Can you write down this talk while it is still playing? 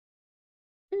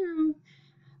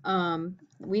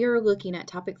We are looking at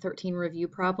topic 13 review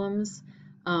problems.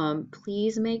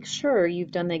 Please make sure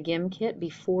you've done the GIM kit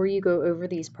before you go over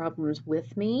these problems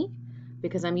with me,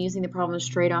 because I'm using the problems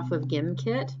straight off of GIM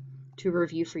kit to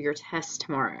review for your test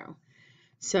tomorrow.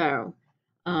 So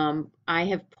I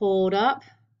have pulled up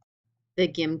the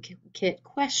GIM kit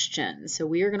questions. So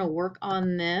we are going to work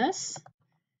on this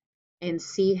and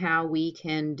see how we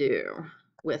can do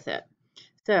with it.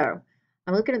 So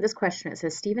I'm looking at this question. It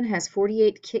says Stephen has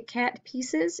 48 Kit Kat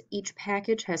pieces. Each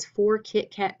package has 4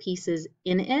 Kit Kat pieces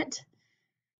in it.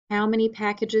 How many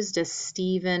packages does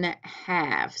Stephen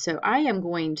have? So I am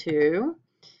going to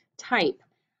type.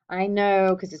 I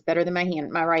know, because it's better than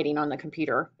my writing on the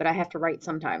computer, but I have to write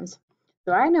sometimes.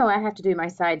 So I know I have to do my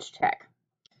sides check.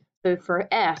 So for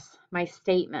S, my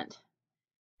statement,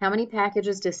 how many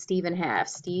packages does Stephen have?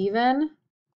 Stephen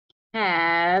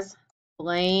has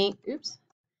blank,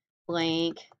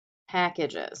 blank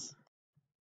packages.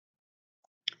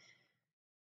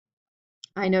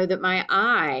 I know that my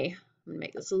I, I'm going to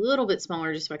make this a little bit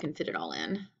smaller just so I can fit it all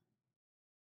in.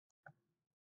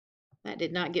 That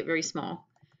did not get very small.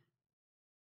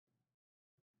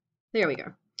 There we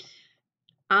go.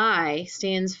 I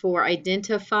stands for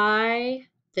identify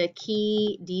the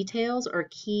key details or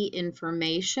key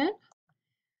information.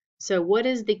 So what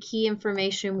is the key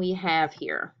information we have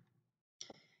here?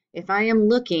 If I am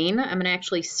looking, I'm going to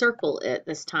actually circle it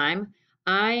this time.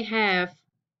 I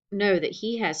know that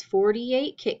he has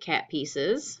 48 Kit Kat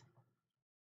pieces.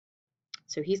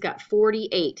 So he's got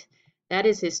 48. That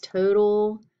is his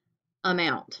total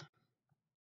amount,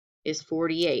 is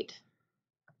 48.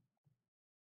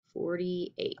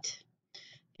 48.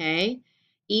 Okay.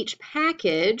 Each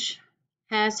package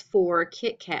has 4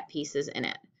 Kit Kat pieces in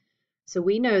it. So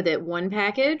we know that one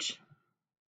package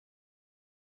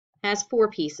has 4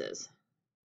 pieces.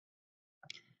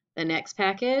 The next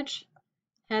package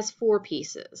has 4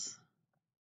 pieces.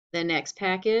 The next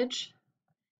package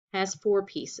has 4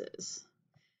 pieces.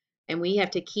 And we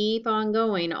have to keep on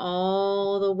going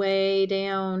all the way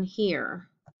down here.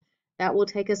 That will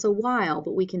take us a while,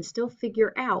 but we can still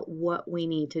figure out what we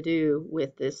need to do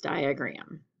with this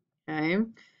diagram. Okay,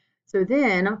 so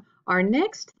then our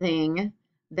next thing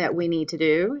that we need to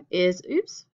do is,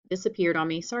 oops, disappeared on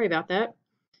me. Sorry about that.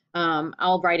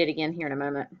 I'll write it again here in a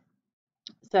moment.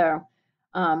 So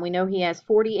we know he has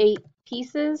 48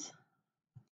 pieces,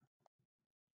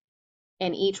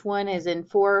 and each one is in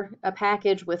a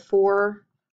package with four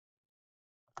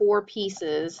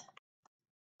pieces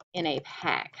in a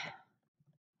pack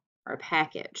or a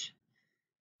package.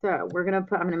 So I'm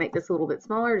gonna make this a little bit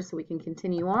smaller just so we can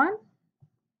continue on.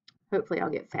 Hopefully I'll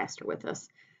get faster with this.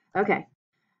 Okay,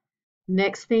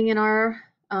 next thing in our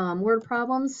word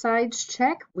problems, sides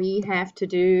check, we have to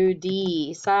do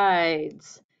D,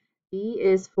 sides. D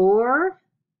is for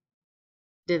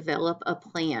develop a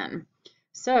plan.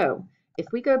 So if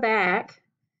we go back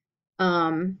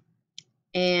and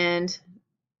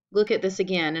look at this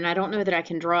again, and I don't know that I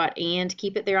can draw it and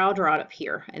keep it there, I'll draw it up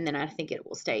here, and then I think it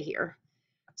will stay here.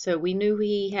 So we knew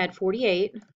he had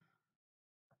 48.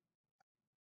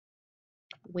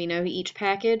 We know each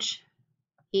package,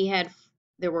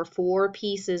 there were 4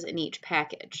 pieces in each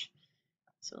package.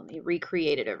 So let me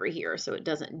recreate it over here so it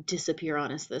doesn't disappear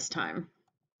on us this time.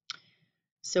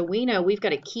 So we know we've got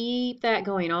to keep that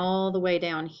going all the way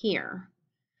down here.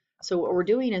 So what we're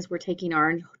doing is we're taking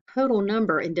our total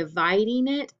number and dividing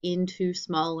it into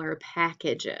smaller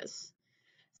packages.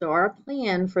 So our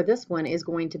plan for this one is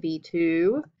going to be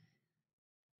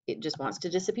it just wants to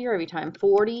disappear every time,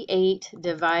 48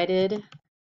 divided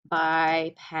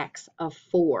by packs of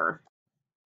 4.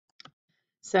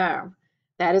 So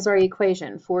that is our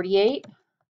equation, 48,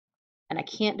 and I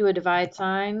can't do a divide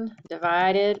sign,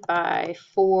 divided by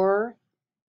 4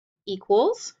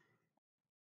 equals.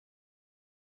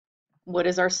 What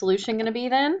is our solution going to be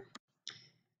then?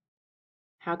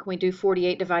 How can we do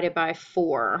 48 divided by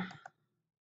 4?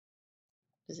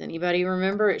 Does anybody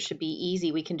remember? It should be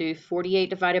easy. We can do 48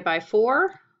 divided by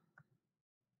 4.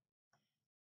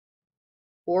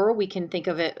 Or we can think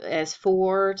of it as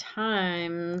 4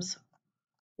 times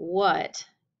what?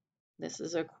 This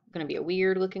is going to be a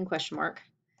weird looking question mark.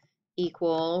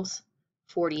 Equals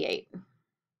 48.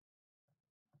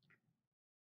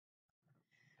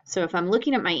 So if I'm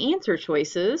looking at my answer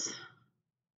choices,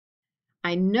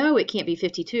 I know it can't be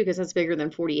 52 because that's bigger than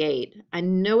 48. I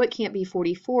know it can't be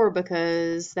 44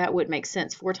 because that would make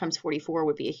sense. 4 times 44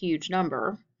 would be a huge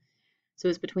number. So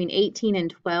it's between 18 and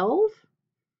 12.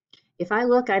 If I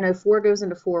look, I know 4 goes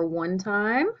into 4 one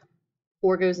time.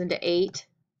 4 goes into 8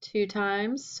 2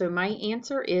 times. So my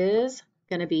answer is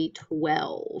going to be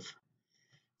 12.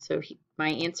 So my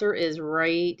answer is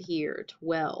right here,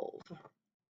 12.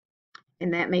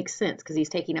 And that makes sense because he's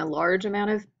taking a large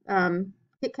amount of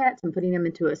Kit Kats and putting them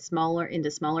into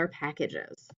smaller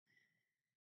packages.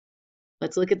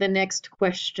 Let's look at the next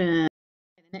question.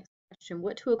 The next question,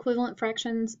 what two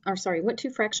fractions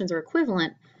are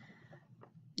equivalent?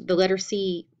 The letter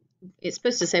C is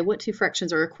supposed to say what two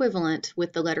fractions are equivalent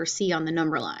with the letter C on the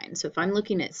number line. So if I'm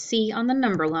looking at C on the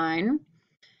number line,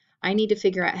 I need to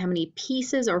figure out how many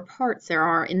pieces or parts there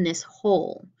are in this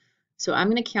whole. So I'm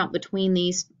going to count between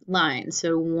these lines.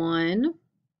 So 1,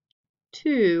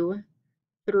 2,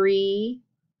 3,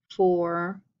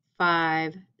 4,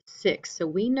 5, 6. So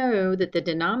we know that the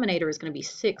denominator is going to be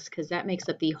 6 because that makes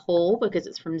up the whole because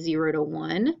it's from 0 to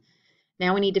 1.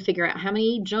 Now we need to figure out how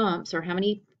many jumps or how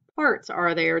many parts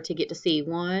are there to get to C.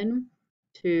 1,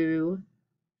 2,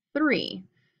 3.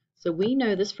 So we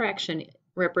know this fraction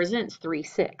represents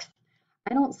 3/6.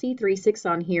 I don't see 3/6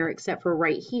 on here except for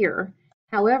right here.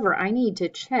 However, I need to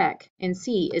check and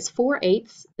see, is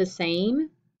 4/8 the same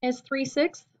as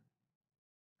 3/6?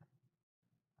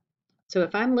 So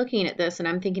if I'm looking at this and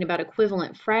I'm thinking about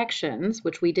equivalent fractions,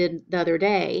 which we did the other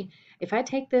day, if I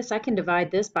take this, I can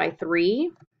divide this by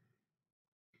 3,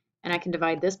 and I can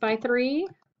divide this by 3,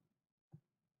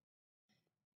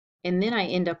 and then I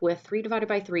end up with 3 divided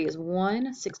by 3 is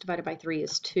 1, 6 divided by 3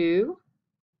 is 2.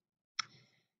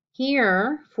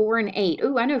 Here, 4 and 8.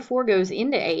 Oh, I know 4 goes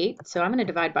into 8, so I'm going to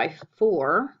divide by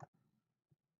 4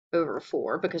 over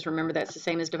 4, because remember that's the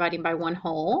same as dividing by 1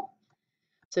 whole.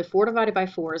 So 4 divided by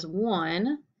 4 is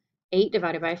 1. 8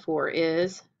 divided by 4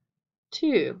 is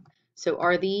 2. So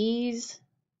are these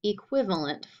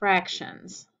equivalent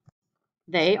fractions?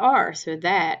 They are, so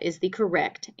that is the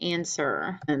correct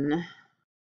answer. And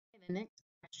the next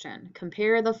question,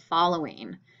 compare the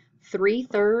following: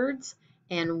 3/3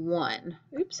 and 1.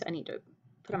 Oops, I need to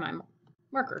put on my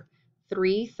marker.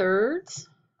 3/3.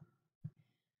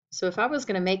 So if I was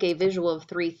going to make a visual of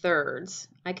 3/3,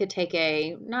 I could take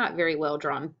a not very well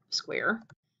drawn square,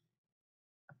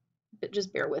 but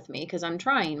just bear with me because I'm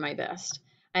trying my best.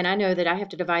 And I know that I have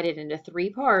to divide it into 3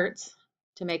 parts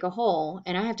to make a whole,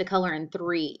 and I have to color in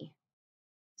 3.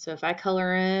 So if I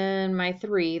color in my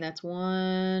 3, that's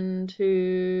 1,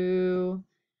 2.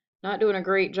 Not doing a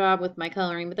great job with my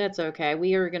coloring, but that's okay.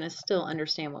 We are going to still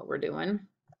understand what we're doing.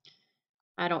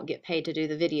 I don't get paid to do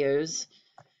the videos.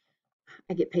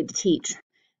 I get paid to teach,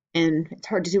 and it's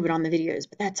hard to do it on the videos,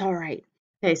 but that's all right.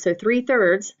 Okay, so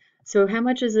 3/3. So how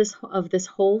much is this of this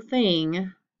whole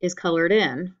thing is colored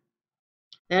in?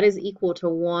 That is equal to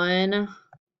 1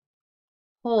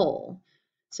 whole.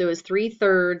 So is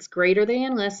 3/3 greater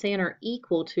than, less than, or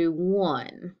equal to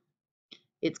 1?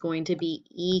 It's going to be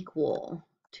equal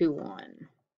to 1.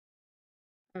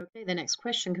 Okay, the next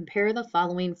question, compare the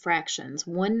following fractions.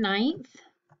 1/9,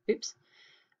 oops,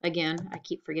 again, I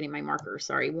keep forgetting my marker,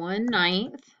 sorry.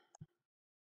 1/9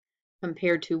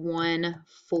 compared to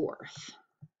 1/4.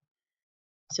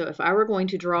 So if I were going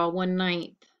to draw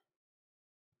 1/9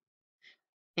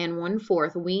 and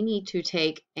 1/4, we need to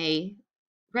take a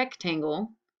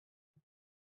rectangle.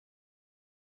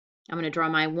 I'm going to draw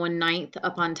my 1/9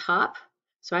 up on top.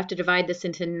 So I have to divide this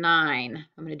into 9.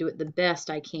 I'm going to do it the best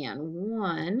I can.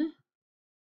 1,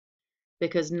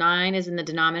 because 9 is in the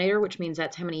denominator, which means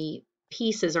that's how many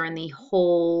pieces are in the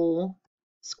whole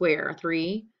square.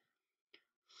 3,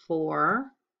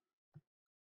 4,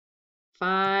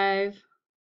 5,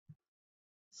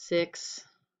 6,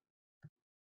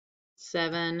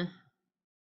 7,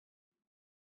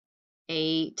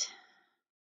 8,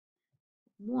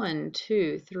 1,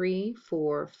 2, 3,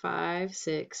 4, 5,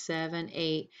 6, 7,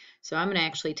 8. So I'm going to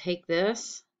actually take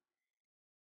this.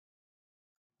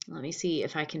 Let me see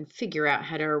if I can figure out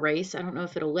how to erase. I don't know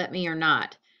if it'll let me or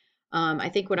not. I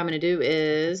think what I'm going to do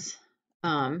is,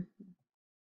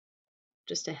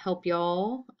 just to help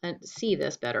y'all see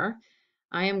this better,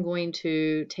 I am going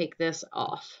to take this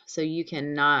off so you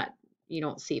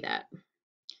don't see that,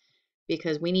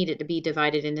 because we need it to be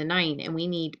divided into 9, and we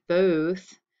need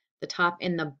both the top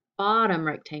and the bottom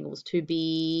rectangles to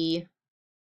be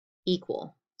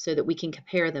equal so that we can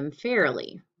compare them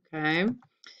fairly. Okay,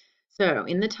 so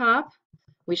in the top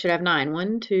we should have 9.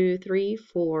 1, 2, 3,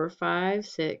 4, 5,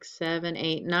 6, 7,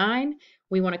 8, 9.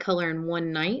 We want to color in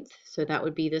 1/9, so that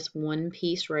would be this one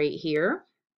piece right here.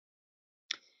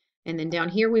 And then down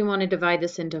here we want to divide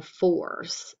this into 4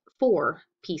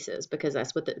 pieces, because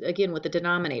that's what what the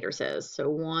denominator says. So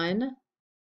 1,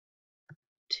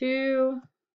 2,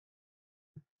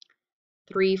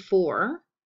 3, 4,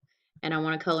 and I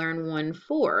want to color in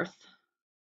 1/4.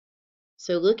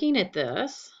 So looking at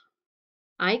this,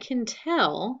 I can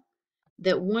tell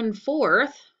that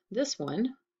 1/4, this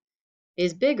one,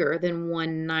 is bigger than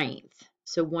 1/9.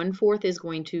 So 1/4 is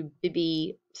going to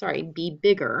be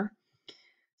bigger.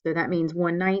 So that means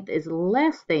 1/9 is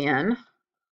less than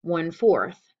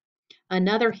 1/4.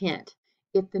 Another hint,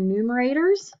 if the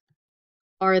numerators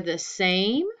are the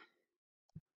same,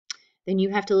 then you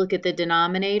have to look at the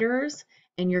denominators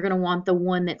and you're going to want the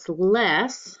one that's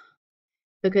less,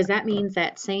 because that means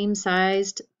that same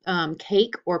sized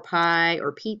cake or pie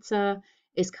or pizza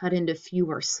is cut into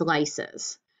fewer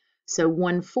slices. So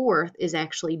 1/4 is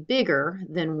actually bigger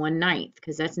than 1/9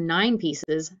 because that's 9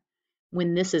 pieces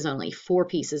when this is only 4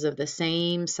 pieces of the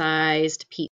same sized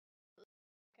pizza.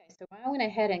 Okay, so I went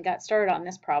ahead and got started on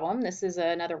this problem. This is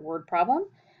another word problem.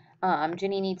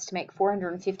 Jenny needs to make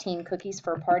 415 cookies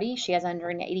for a party. She has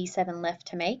 187 left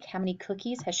to make. How many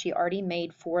cookies has she already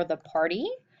made for the party?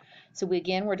 So we're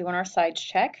doing our sides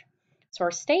check. So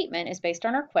our statement is based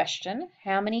on our question.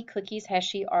 How many cookies has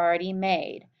she already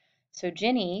made? So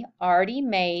Jenny already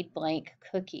made blank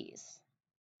cookies.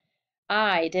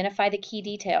 I identify the key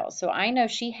details. So I know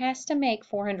she has to make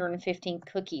 415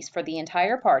 cookies for the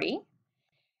entire party.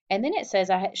 And then it says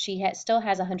she still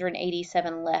has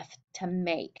 187 left to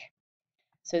make.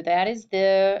 So that is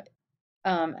the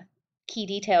key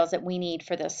details that we need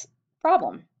for this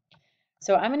problem.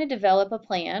 So I'm going to develop a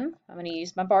plan. I'm going to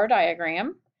use my bar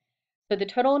diagram. So the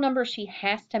total number she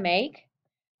has to make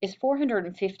is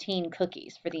 415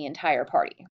 cookies for the entire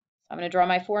party. So I'm going to draw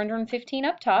my 415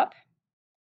 up top.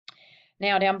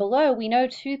 Now down below, we know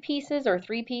 2 pieces or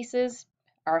 3 pieces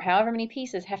or however many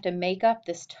pieces have to make up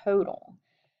this total.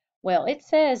 Well, it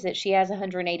says that she has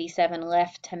 187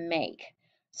 left to make.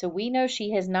 So we know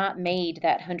she has not made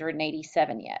that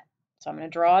 187 yet. So I'm going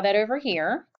to draw that over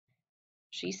here.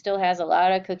 She still has a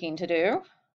lot of cooking to do.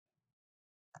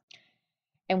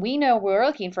 And we know we're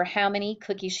looking for how many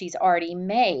cookies she's already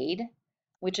made,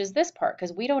 which is this part,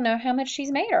 because we don't know how much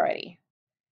she's made already.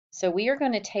 So we are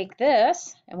going to take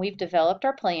this, and we've developed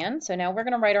our plan. So now we're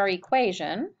going to write our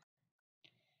equation,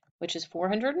 which is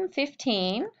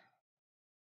 415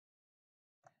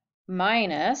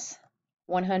 minus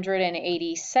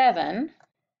 187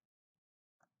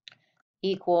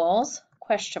 equals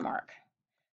question mark.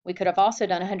 We could have also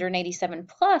done 187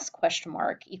 plus question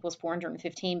mark equals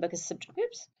 415 because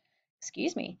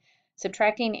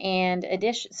subtraction and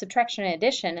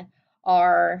addition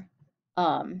are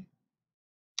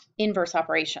inverse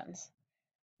operations.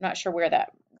 I'm not sure what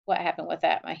happened with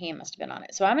that. My hand must have been on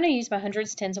it. So I'm going to use my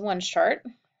hundreds, tens, and ones chart.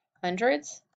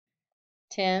 Hundreds,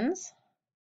 tens,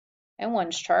 and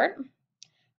ones chart. I'm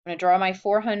going to draw my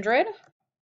 400.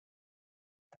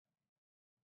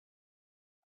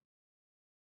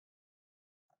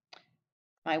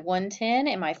 My 110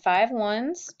 and my 5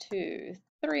 ones, 2,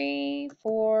 3,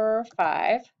 4,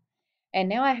 5. And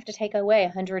now I have to take away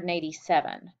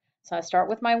 187. So I start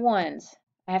with my ones.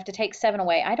 I have to take 7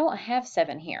 away. I don't have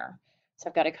 7 here. So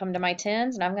I've got to come to my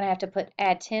tens, and I'm going to have to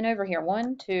add 10 over here.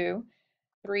 1, 2,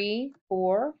 3,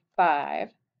 4,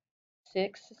 5,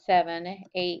 6, 7,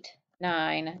 8,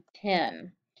 9,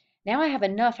 10. Now I have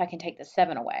enough, I can take the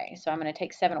 7 away. So I'm going to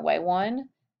take 7 away. 1,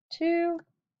 2,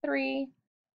 3,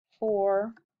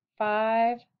 4,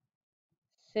 5,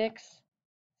 6,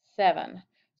 7.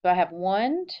 So I have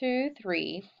 1, 2,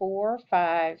 3, 4,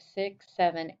 5, 6,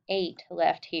 7, 8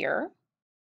 left here.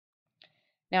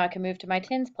 Now I can move to my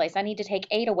tens place. I need to take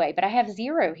 8 away, but I have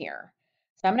 0 here.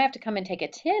 So I'm going to have to come and take a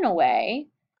 10 away.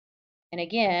 And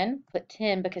again, put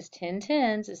 10 because 10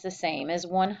 tens is the same as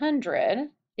 100,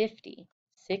 50,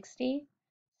 60,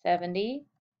 70,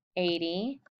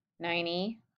 80,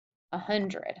 90,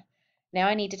 100. Now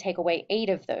I need to take away 8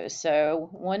 of those. So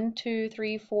 1, 2,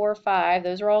 3, 4, 5,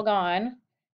 those are all gone.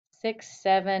 6,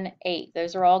 7, 8,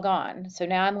 those are all gone. So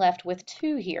now I'm left with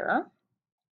 2 here.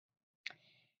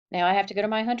 Now I have to go to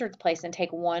my hundreds place and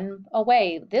take 1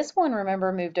 away. This one,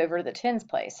 remember, moved over to the tens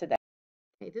place. So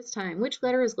okay, this time, which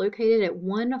letter is located at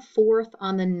 1/4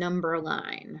 on the number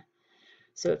line?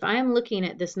 So if I am looking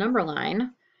at this number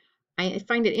line, I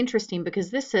find it interesting because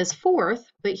this says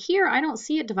 4th, but here I don't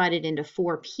see it divided into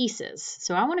 4 pieces.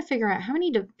 So I want to figure out how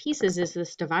many pieces is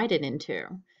this divided into.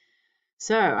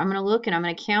 So I'm going to look and I'm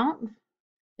going to count.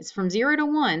 It's from 0 to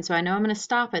 1, so I know I'm going to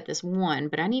stop at this 1,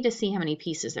 but I need to see how many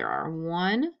pieces there are.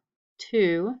 1,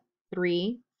 2,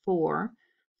 3, 4,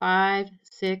 5,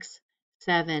 6,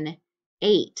 7,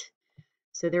 8.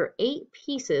 So there are 8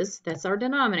 pieces, that's our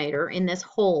denominator, in this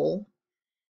whole,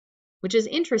 which is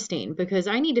interesting because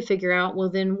I need to figure out, well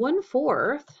then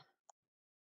 1/4,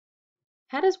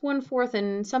 how does 1/4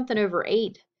 and something over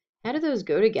 8, how do those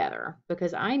go together?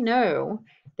 Because I know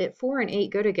that 4 and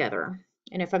 8 go together.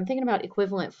 And if I'm thinking about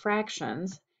equivalent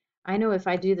fractions, I know if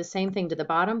I do the same thing to the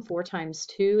bottom, 4 times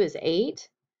 2 is 8.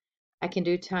 I can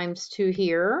do times 2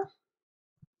 here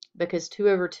because 2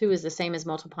 over 2 is the same as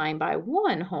multiplying by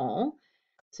 1 whole.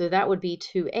 So that would be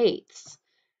 2/8.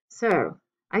 So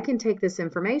I can take this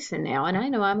information now, and I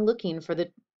know I'm looking for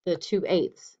the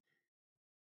 2/8.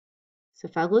 So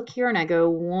if I look here and I go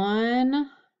 1,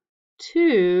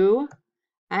 2,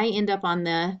 I end up on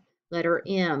the letter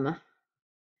M.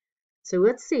 So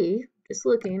let's see, just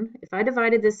looking, if I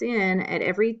divided this in at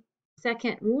every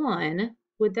second one,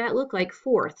 would that look like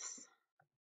fourths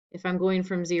if I'm going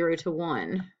from 0 to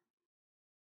 1?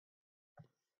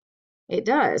 It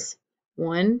does.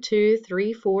 1, 2,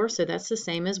 3, 4, so that's the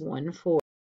same as 1/4.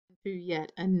 To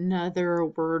yet another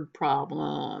word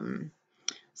problem.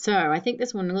 So I think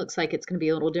this one looks like it's going to be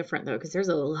a little different though, because there's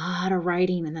a lot of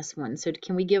writing in this one. So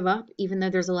can we give up even though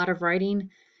there's a lot of writing?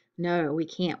 No, we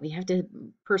can't. We have to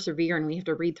persevere and we have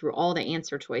to read through all the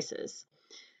answer choices.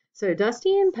 So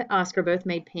Dusty and Oscar both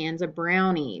made pans of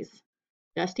brownies.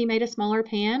 Dusty made a smaller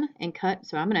pan and cut,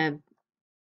 so I'm going to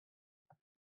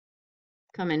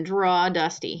come and draw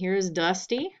Dusty. Here's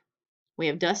Dusty. We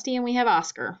have Dusty and we have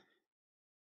Oscar.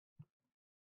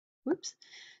 Whoops.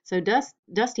 So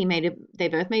Dusty they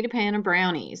both made a pan of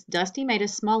brownies. Dusty made a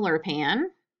smaller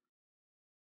pan.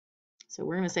 So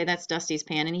we're going to say that's Dusty's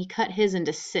pan, and he cut his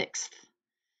into 1/6.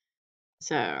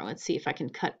 So let's see if I can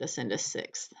cut this into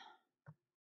 1/6.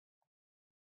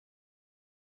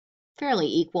 Fairly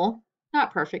equal.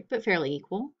 Not perfect, but fairly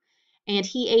equal. And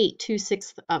he ate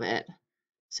 2/6 of it.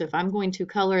 So if I'm going to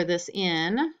color this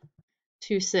in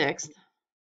 2/6,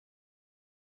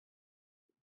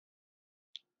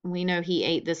 we know he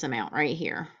ate this amount right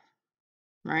here,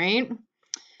 right?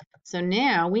 So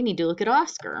now we need to look at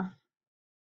Oscar.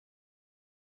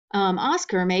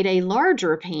 Oscar made a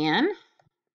larger pan.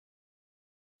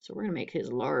 So we're going to make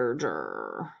his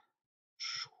larger.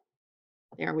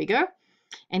 There we go.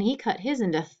 And he cut his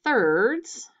into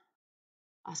thirds.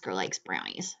 Oscar likes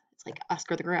brownies. It's like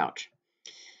Oscar the Grouch.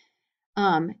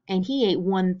 And he ate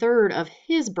 1/3 of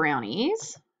his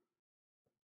brownies.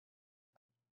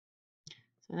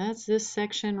 So that's this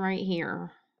section right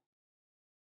here.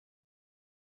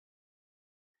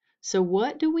 So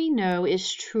what do we know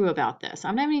is true about this?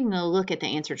 I'm not even going to look at the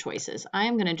answer choices. I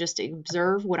am going to just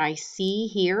observe what I see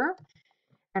here.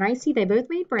 And I see they both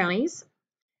made brownies.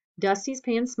 Dusty's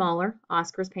pan is smaller.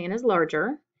 Oscar's pan is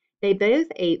larger. They both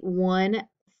ate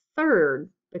 1/3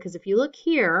 because if you look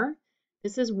here,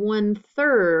 this is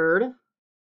 1/3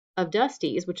 of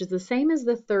Dusty's, which is the same as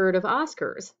the third of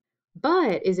Oscar's.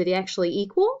 But is it actually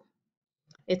equal?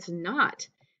 It's not,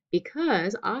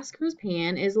 because Oscar's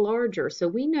pan is larger. So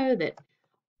we know that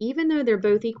even though they're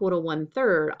both equal to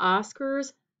 1/3,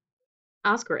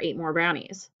 Oscar ate more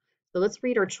brownies. So let's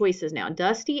read our choices now.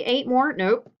 Dusty ate more.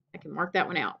 Nope, I can mark that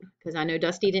one out because I know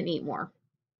Dusty didn't eat more.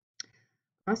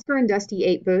 Oscar and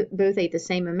Dusty both ate the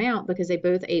same amount because they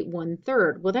both ate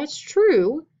 1/3. Well, that's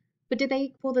true, but do they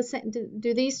equal the same?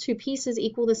 Do these two pieces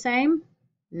equal the same?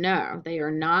 No, they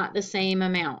are not the same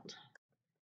amount.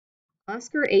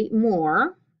 Oscar ate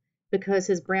more because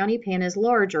his brownie pan is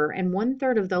larger, and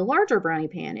 1/3 of the larger brownie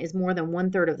pan is more than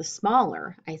 1/3 of the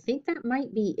smaller. I think that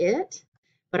might be it,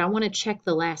 but I want to check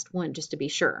the last one just to be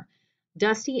sure.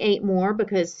 Dusty ate more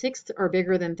because 1/6 are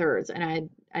bigger than thirds, and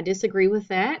I disagree with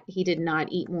that. He did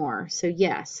not eat more. So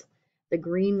yes, the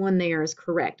green one there is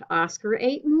correct. Oscar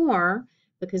ate more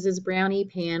because his brownie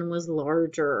pan was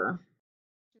larger.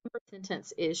 The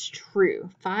sentence is true.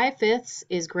 5/5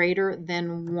 is greater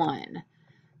than 1.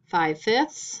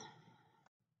 5/5.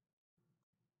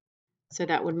 So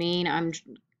that would mean I'm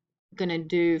going to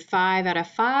do 5 out of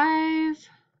 5.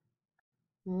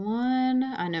 1.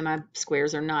 I know my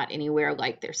squares are not anywhere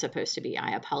like they're supposed to be.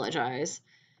 I apologize.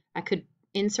 I could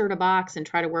insert a box and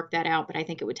try to work that out, but I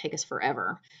think it would take us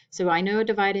forever. So I know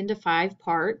divide into 5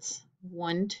 parts.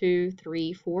 1, 2,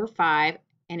 3, 4, 5.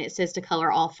 And it says to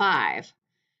color all 5.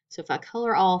 So if I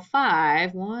color all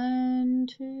 5, 1,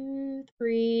 2,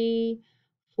 3,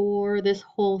 4, this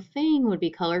whole thing would be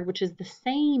colored, which is the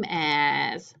same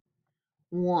as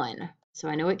 1. So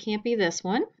I know it can't be this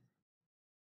one.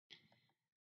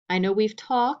 I know we've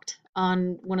talked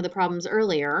on one of the problems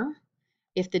earlier.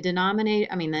 If the the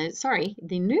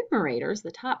numerators,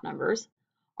 the top numbers,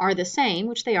 are the same,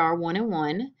 which they are, 1 and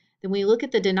 1, then we look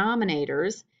at the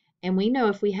denominators, and we know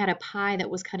if we had a pie that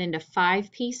was cut into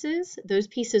 5 pieces, those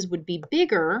pieces would be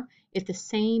bigger if the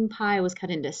same pie was cut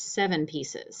into 7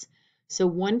 pieces. So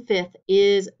 1/5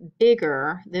 is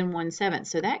bigger than 1/7.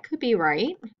 So that could be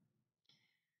right.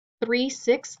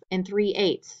 3/6 and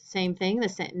 3/8, same thing. The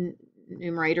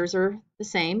numerators are the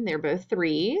same. They're both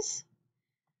 3's.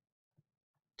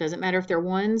 Doesn't matter if they're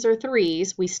ones or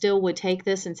threes, we still would take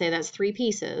this and say that's 3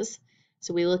 pieces.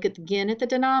 So we look again at the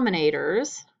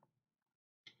denominators.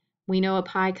 We know a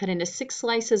pie cut into 6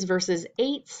 slices versus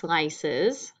 8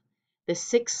 slices.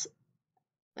 The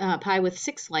pie with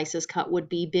 6 slices cut would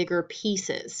be bigger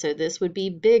pieces. So this would be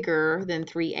bigger than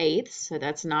 3/8, so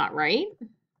that's not right.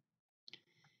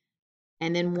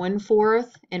 And then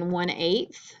 1/4 and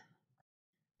 1/8.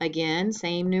 Again,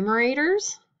 same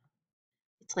numerators.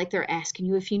 It's like they're asking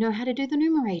you if you know how to do the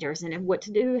numerators and what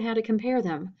to do, how to compare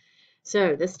them.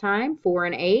 So this time, 4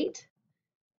 and 8.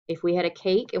 If we had a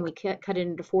cake and we cut it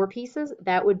into 4 pieces,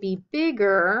 that would be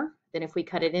bigger than if we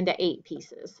cut it into 8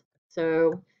 pieces.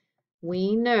 So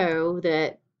we know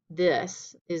that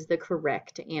this is the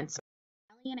correct answer.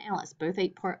 Allie and Alice both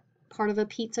ate part of a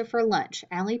pizza for lunch.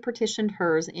 Allie partitioned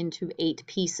hers into 8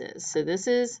 pieces. So this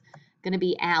is going to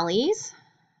be Allie's,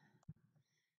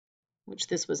 which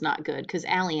this was not good because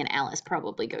Allie and Alice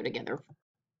probably go together.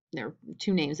 They're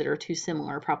 2 names that are too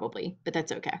similar probably, but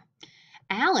that's okay.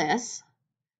 Alice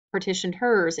partitioned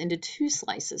hers into 2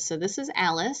 slices. So this is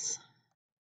Alice.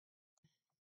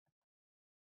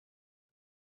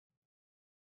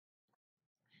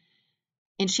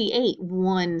 And she ate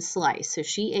 1 slice. So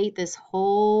she ate this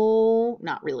whole,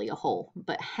 not really a whole,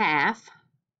 but half.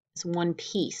 It's 1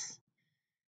 piece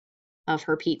of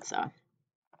her pizza.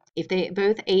 If they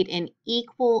both ate an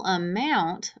equal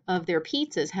amount of their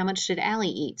pizzas, how much did Allie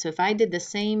eat? So if I did the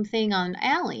same thing on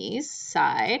Allie's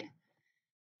side,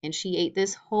 and she ate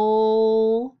this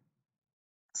whole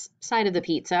side of the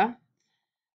pizza,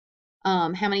 how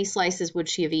many slices would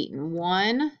she have eaten?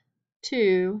 1,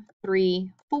 2,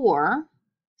 3, 4.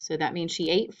 So that means she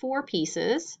ate 4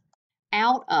 pieces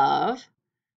out of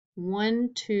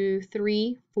 1, 2,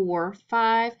 3, 4,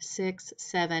 5, 6,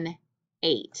 7,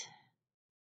 8.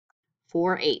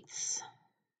 4/8.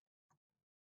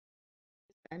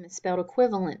 I misspelled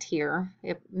equivalent here.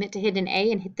 It meant to hit an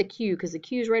A and hit the Q because the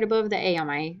Q is right above the A on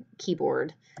my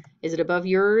keyboard. Is it above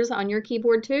yours on your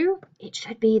keyboard too? It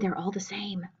should be. They're all the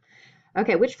same.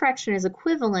 Okay, which fraction is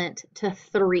equivalent to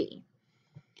 3?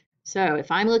 So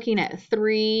if I'm looking at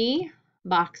 3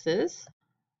 boxes,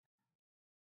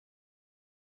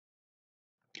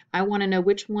 I want to know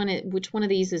which one of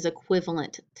these is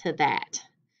equivalent to that.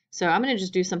 So I'm going to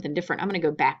just do something different. I'm going to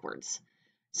go backwards.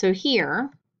 So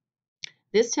here,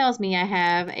 this tells me I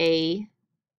have a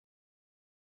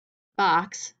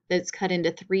box that's cut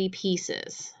into 3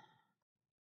 pieces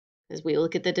as we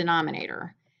look at the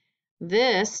denominator.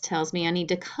 This tells me I need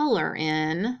to color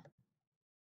in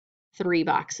 3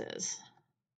 boxes.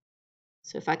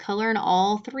 So if I color in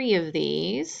all 3 of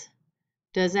these,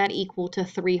 does that equal to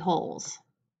 3 holes?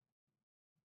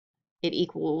 It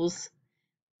equals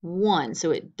 1,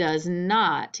 so it does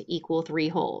not equal 3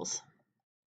 holes.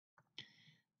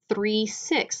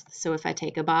 3/6, so if I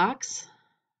take a box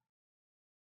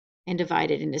and divide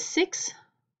it into 6,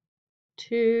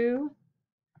 2,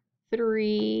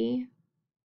 3,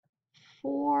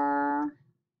 4,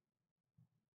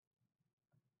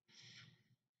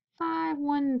 5,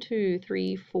 1, 2,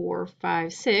 3, 4,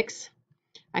 5, 6.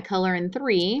 I color in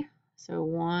 3, so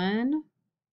 1,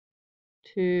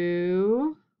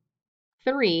 2,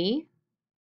 3.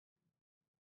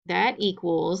 That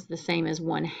equals the same as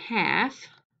 1/2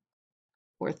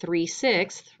 or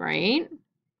 3/6, right?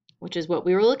 Which is what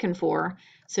we were looking for.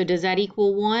 So does that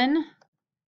equal 1?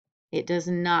 It does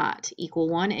not equal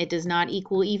 1. It does not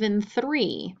equal even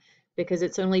 3 because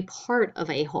it's only part of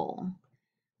a whole.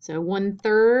 So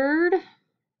 1/3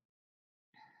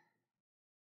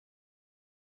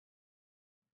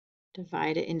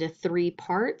 divide it into 3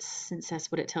 parts since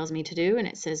that's what it tells me to do, and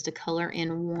it says to color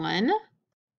in 1.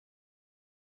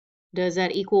 Does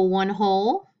that equal 1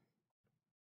 whole?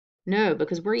 No,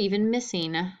 because we're even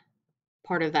missing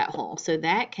part of that whole. So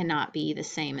that cannot be the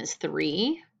same as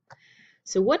 3.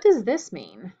 So what does this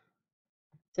mean?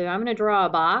 So I'm going to draw a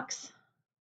box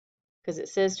because it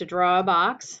says to draw a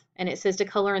box and it says to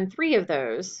color in 3 of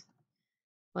those.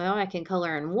 Well, I can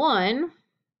color in 1,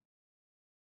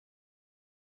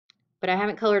 but I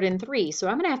haven't colored in 3. So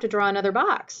I'm going to have to draw another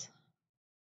box.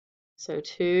 So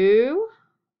 2,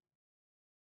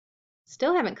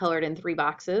 still haven't colored in 3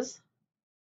 boxes.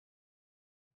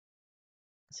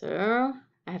 So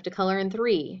I have to color in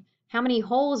 3. How many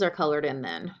holes are colored in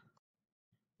then?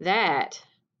 That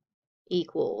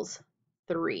equals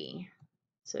 3.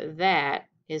 So that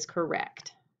is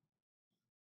correct.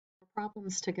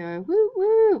 Problems to go, woo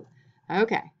woo.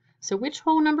 Okay, so which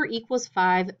whole number equals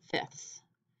 5/5?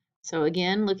 So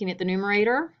again, looking at the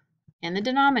numerator and the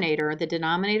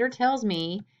denominator tells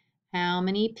me how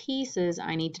many pieces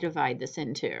I need to divide this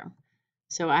into.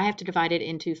 So I have to divide it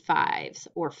into fives,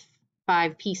 or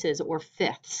 5 pieces, or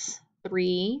fifths.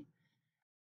 3,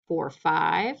 4,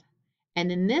 5.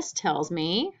 And then this tells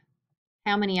me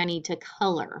how many I need to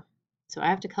color. So I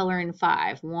have to color in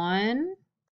 5. 1,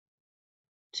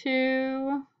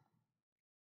 2,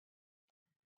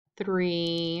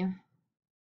 3,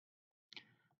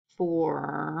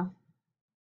 4,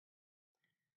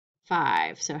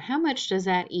 5. So how much does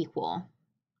that equal?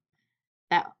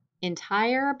 That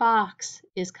entire box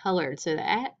is colored. So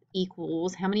that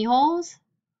equals how many holes?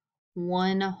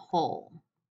 1 hole.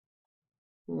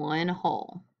 1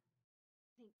 hole.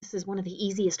 This is one of the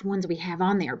easiest ones we have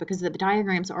on there because the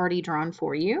diagram's already drawn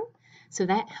for you. So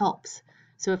that helps.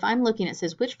 So if I'm looking, it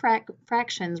says which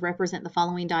fractions represent the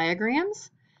following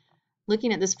diagrams.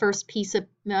 Looking at this first piece of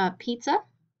pizza,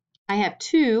 I have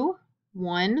 2,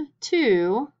 1,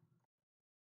 2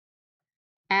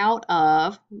 out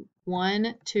of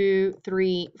 1, 2,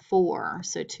 3, 4.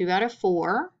 So 2 out of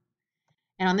 4.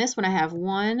 And on this one, I have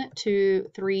 1,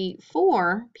 2, 3,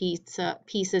 4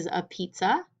 pieces of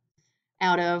pizza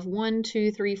out of 1,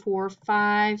 2, 3, 4,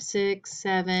 5, 6,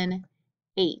 7,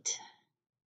 8.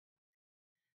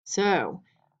 So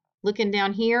looking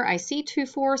down here, I see 2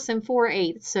 fourths and 4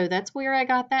 eighths, so that's where I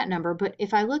got that number. But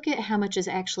if I look at how much is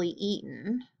actually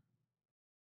eaten,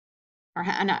 or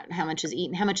not how much is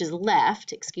eaten, how much is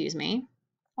left, excuse me,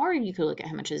 or you could look at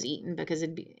how much is eaten because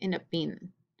it'd end up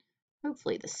being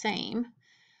hopefully the same.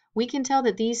 We can tell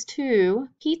that these two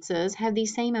pizzas have the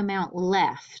same amount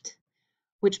left,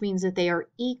 which means that they are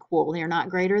equal. They're not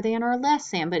greater than or less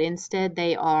than, but instead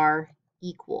they are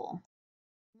equal.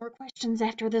 More questions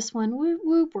after this one. Whoop,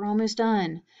 whoop, we're almost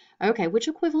done. Okay, which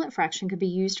equivalent fraction could be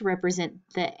used to represent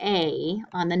the A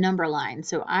on the number line?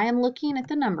 So I am looking at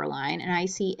the number line and I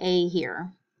see A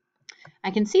here.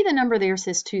 I can see the number there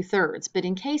says 2/3, but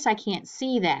in case I can't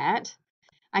see that,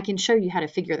 I can show you how to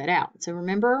figure that out. So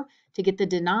remember, to get the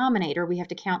denominator, we have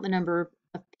to count the number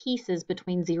of pieces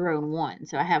between 0 and 1.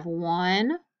 So I have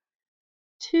 1,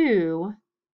 2,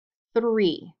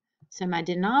 3. So my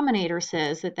denominator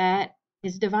says that that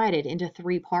is divided into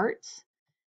 3 parts.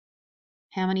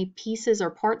 How many pieces or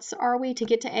parts are we to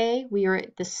get to A? We are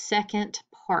at the second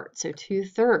part, so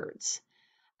 2/3.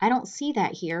 I don't see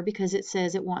that here because it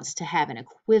says it wants to have an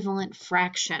equivalent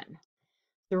fraction.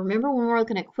 So remember, when we're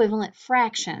looking at equivalent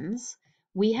fractions,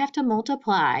 we have to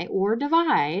multiply or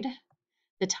divide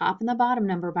the top and the bottom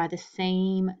number by the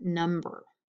same number,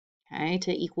 okay,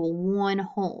 to equal 1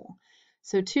 whole.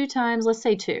 So 2 times, let's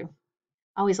say 2.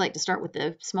 I always like to start with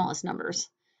the smallest numbers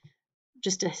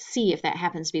just to see if that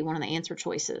happens to be one of the answer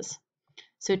choices.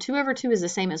 So 2 over 2 is the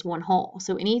same as 1 whole.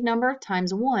 So any number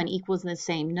times 1 equals the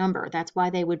same number. That's why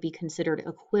they would be considered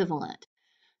equivalent.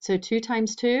 So 2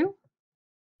 times 2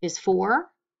 is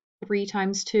 4. 3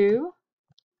 times 2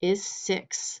 is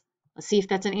 6. Let's see if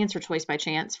that's an answer choice by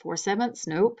chance. 4/7?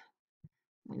 Nope.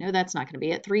 We know that's not going to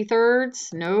be it.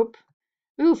 3/3? Nope.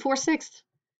 Ooh, 4/6.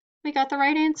 We got the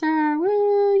right answer.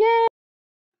 Woo, yay!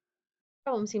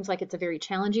 Problem seems like it's a very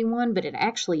challenging one, but it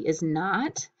actually is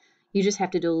not. You just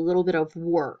have to do a little bit of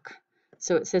work.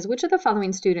 So it says, which of the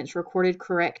following students recorded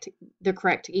the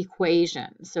correct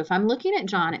equation? So if I'm looking at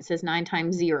John, it says 9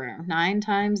 times 0. 9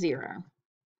 times 0.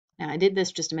 Now I did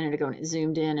this just a minute ago and it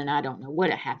zoomed in and I don't know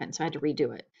what happened, so I had to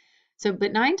redo it. So,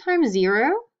 but 9 times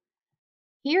 0,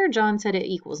 here John said it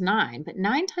equals 9, but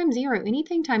 9 times 0,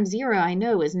 anything times 0 I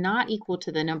know is not equal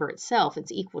to the number itself,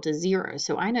 it's equal to 0.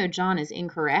 So I know John is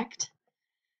incorrect.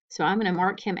 So I'm going to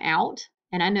mark him out,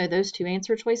 and I know those 2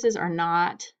 answer choices are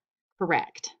not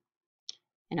correct,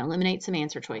 and eliminate some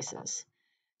answer choices.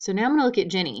 So now I'm going to look at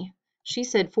Jenny. She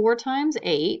said 4 times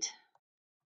 8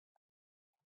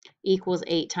 equals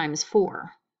 8 times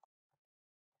 4.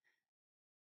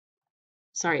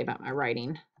 Sorry about my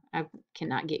writing. I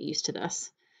cannot get used to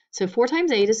this. So 4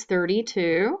 times 8 is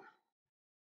 32.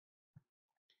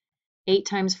 8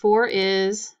 times 4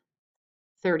 is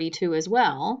 32 as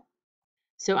well.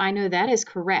 So I know that is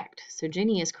correct. So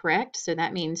Jenny is correct. So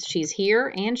that means she's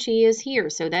here and she is here.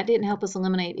 So that didn't help us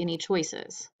eliminate any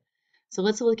choices. So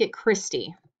let's look at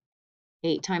Christy.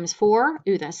 8 times 4,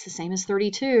 ooh, that's the same as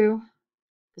 32,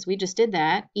 because we just did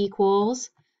that, equals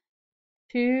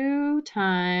 2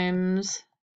 times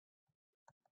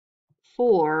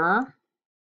 4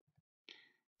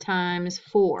 times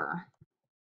 4.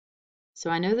 So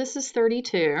I know this is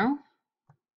 32.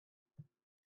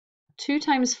 2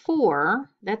 times 4,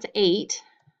 that's 8,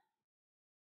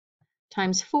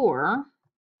 times 4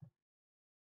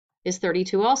 is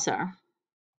 32 also.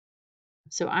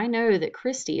 So I know that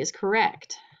Christy is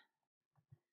correct.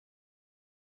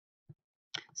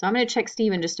 So I'm going to check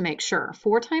Stephen just to make sure.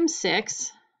 4 times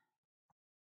 6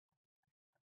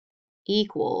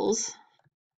 equals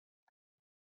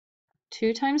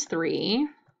 2 times 3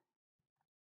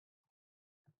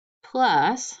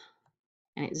 plus,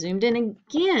 and it zoomed in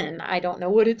again. I don't know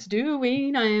what it's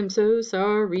doing. I am so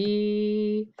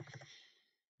sorry.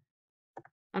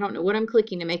 I don't know what I'm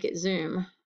clicking to make it zoom,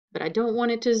 but I don't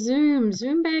want it to zoom.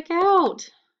 Zoom back out.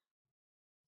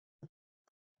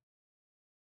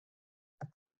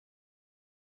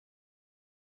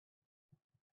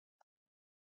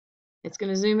 It's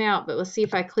going to zoom out, but let's see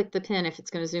if I click the pen if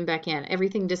it's going to zoom back in.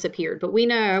 Everything disappeared, but we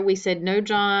know we said no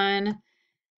John.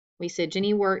 We said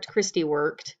Jenny worked, Christy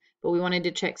worked, but we wanted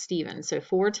to check Stephen. So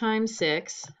 4 times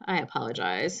 6, I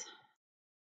apologize.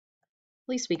 At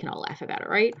least we can all laugh about it,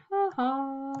 right? Ha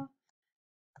ha.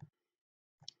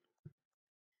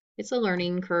 It's a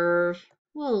learning curve.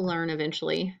 We'll learn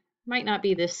eventually. Might not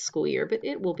be this school year, but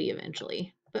it will be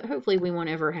eventually. But hopefully we won't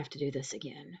ever have to do this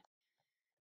again.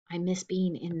 I miss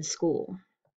being in school.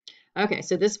 Okay,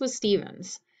 so this was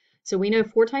Stevens. So we know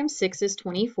 4 times 6 is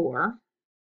 24.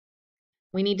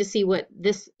 We need to see what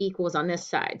this equals on this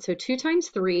side. So 2 times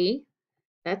 3,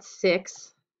 that's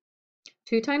 6.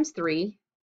 2 times 3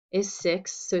 is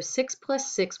 6. So 6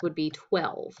 plus 6 would be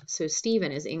 12. So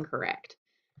Stephen is incorrect.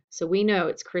 So we know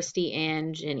it's Christy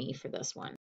and Jenny for this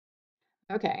one.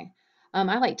 Okay.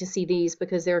 I like to see these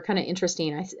because they're kind of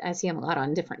interesting. I see them a lot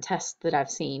on different tests that I've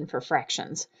seen for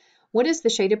fractions. What is the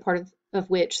shaded part of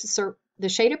which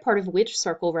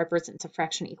circle represents a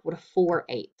fraction equal to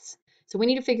 4/8? So we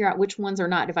need to figure out which ones are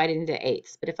not divided into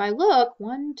eighths. But if I look,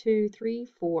 1, 2, 3,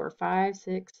 4, 5,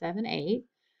 6, 7, 8.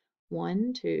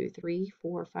 1, 2, 3,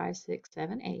 4, 5, 6,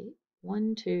 7, 8.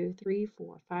 1, 2, 3,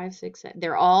 4, 5, 6, 7.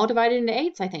 They're all divided into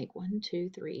eighths, I think. 1, 2,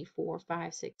 3, 4,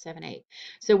 5, 6, 7, 8.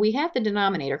 So we have the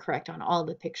denominator correct on all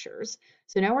the pictures.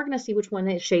 So now we're going to see which one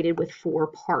is shaded with 4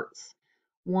 parts.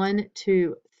 1,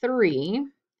 2, 3.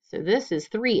 So this is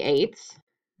 3/8.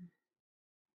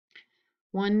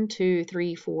 1, 2,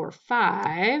 3, 4,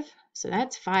 5. So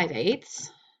that's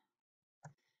 5/8.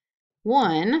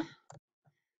 1,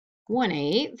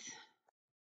 1/8.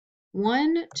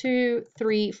 1, 2,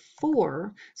 3,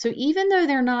 4. So even though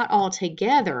they're not all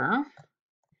together,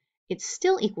 it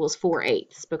still equals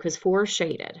 4/8 because 4 is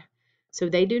shaded. So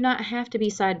they do not have to be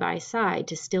side by side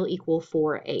to still equal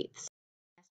 4/8.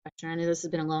 I know this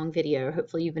has been a long video.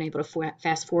 Hopefully you've been able to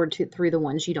fast forward through the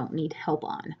ones you don't need help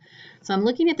on. So I'm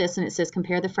looking at this and it says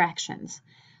compare the fractions.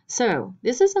 So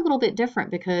this is a little bit different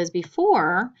because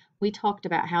before we talked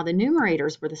about how the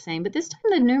numerators were the same, but this time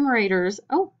the numerators,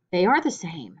 oh, they are the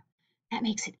same. That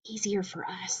makes it easier for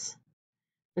us.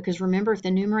 Because remember, if the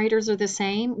numerators are the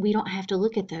same, we don't have to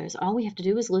look at those. All we have to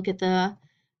do is look at the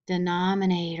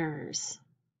denominators,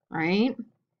 right?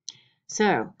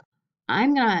 So I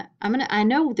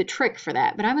know the trick for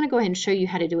that, but I'm gonna go ahead and show you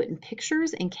how to do it in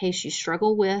pictures in case you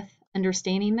struggle with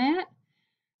understanding that.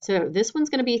 So this one's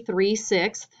gonna be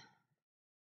 3/6.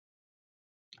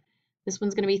 This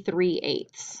one's gonna be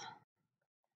 3/8.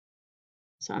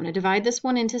 So I'm gonna divide this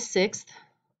one into 6th.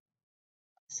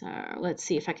 So let's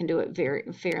see if I can do it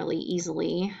fairly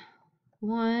easily.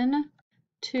 1,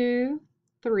 2,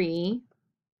 3,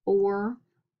 4,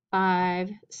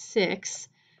 5, 6.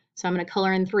 So I'm going to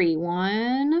color in 3.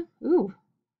 1,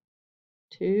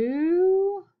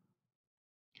 2,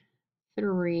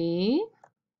 3.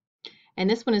 And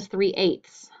this one is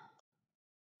 3/8.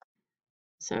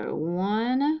 So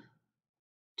 1,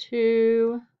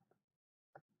 2,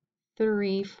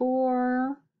 3,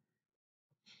 4,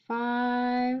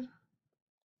 5,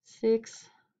 6,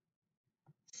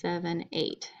 7,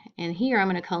 8. And here I'm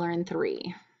going to color in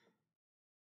 3.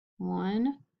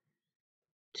 1,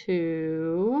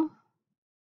 2,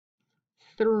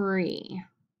 3.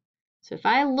 So if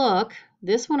I look,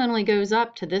 this one only goes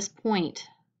up to this point.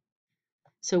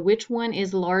 So which one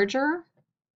is larger?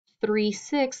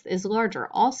 3/6 is larger.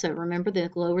 Also, remember, the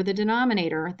lower the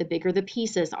denominator, the bigger the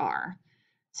pieces are.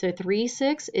 So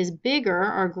 3/6 is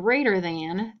bigger or greater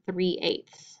than 3/8.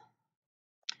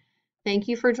 Thank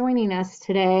you for joining us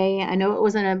today. I know it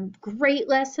wasn't a great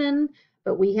lesson,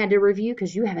 but we had to review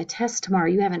because you have a test tomorrow.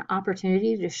 You have an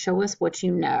opportunity to show us what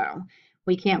you know.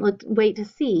 We can't wait to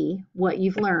see what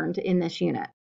you've learned in this unit.